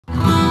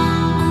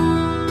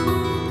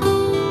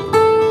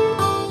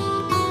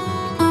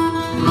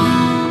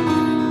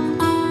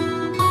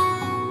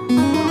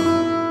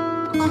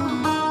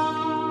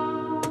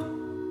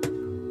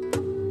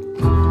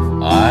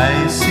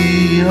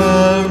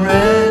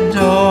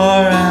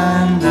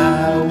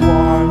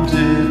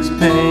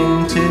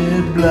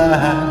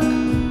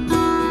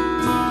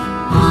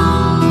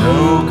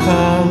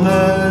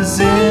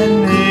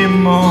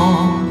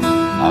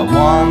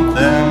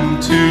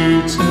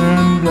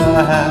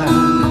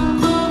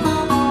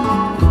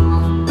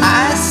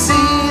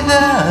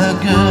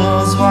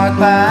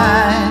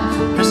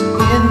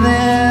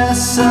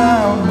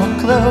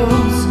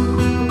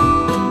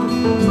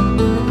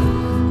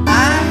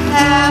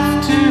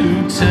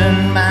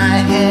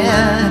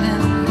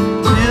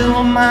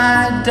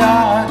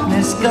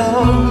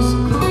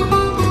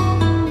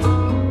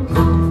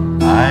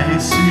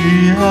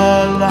see a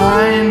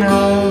line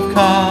of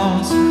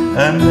cars,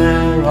 and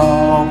they're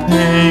all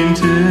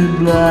painted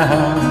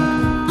black,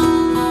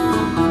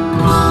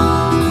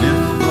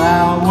 with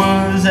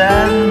flowers,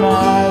 and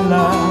my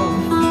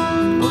love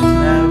was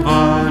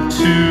never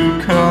to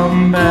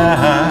come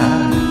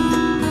back.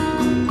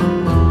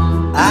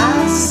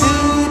 I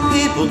see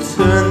people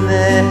turn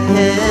their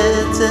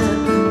heads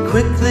and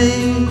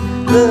quickly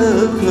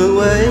look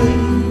away,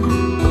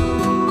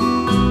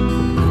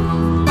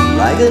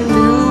 like a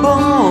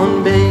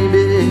newborn baby.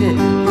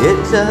 It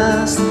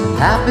just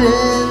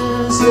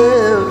happens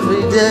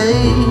every day.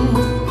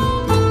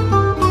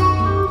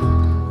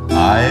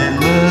 I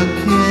look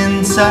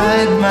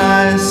inside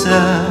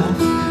myself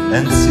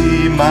and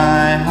see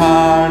my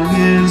heart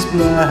is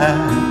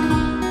black.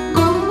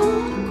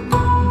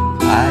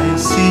 I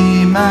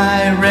see my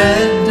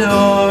red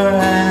door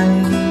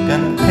and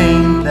gonna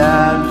paint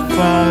that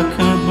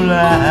fucker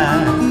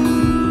black.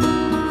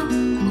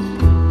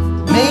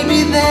 Maybe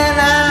then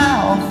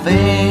I'll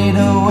fade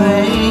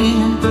away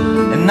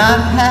and not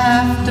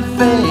have to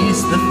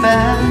face the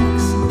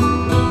facts.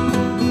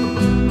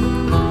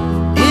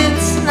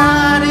 It's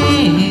not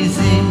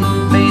easy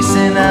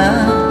facing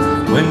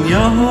up when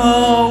your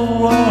whole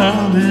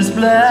world is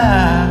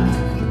black.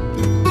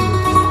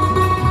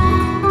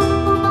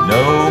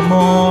 No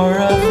more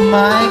of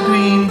my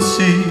green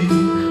sea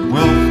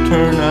will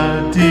turn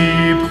a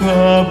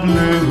deeper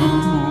blue.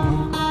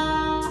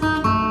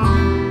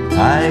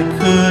 I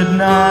could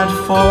not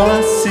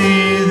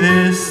foresee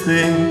this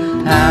thing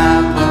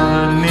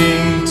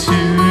happening to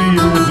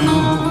you.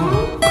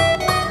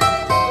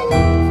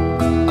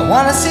 I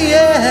wanna see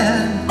it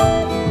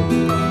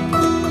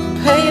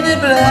painted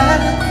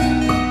black.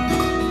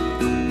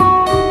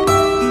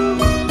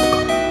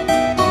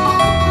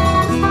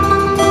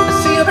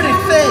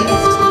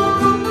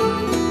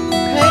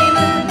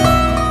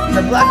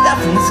 Blocked out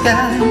from the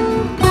sky.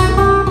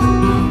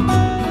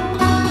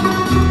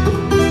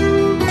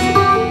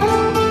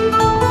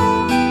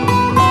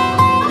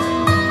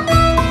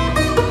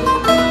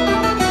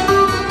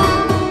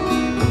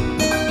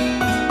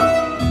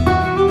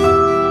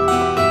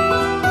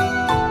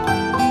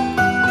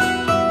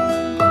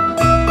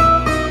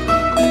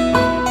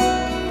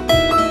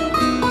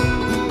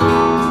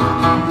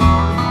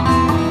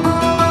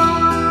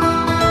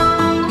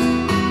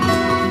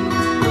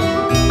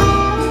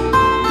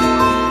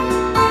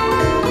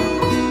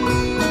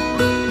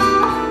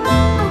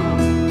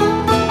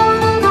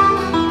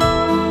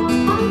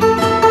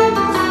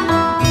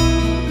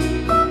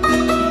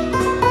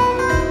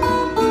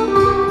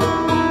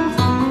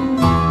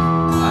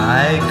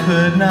 I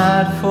could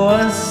not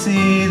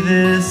foresee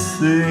this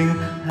thing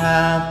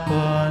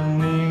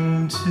happening.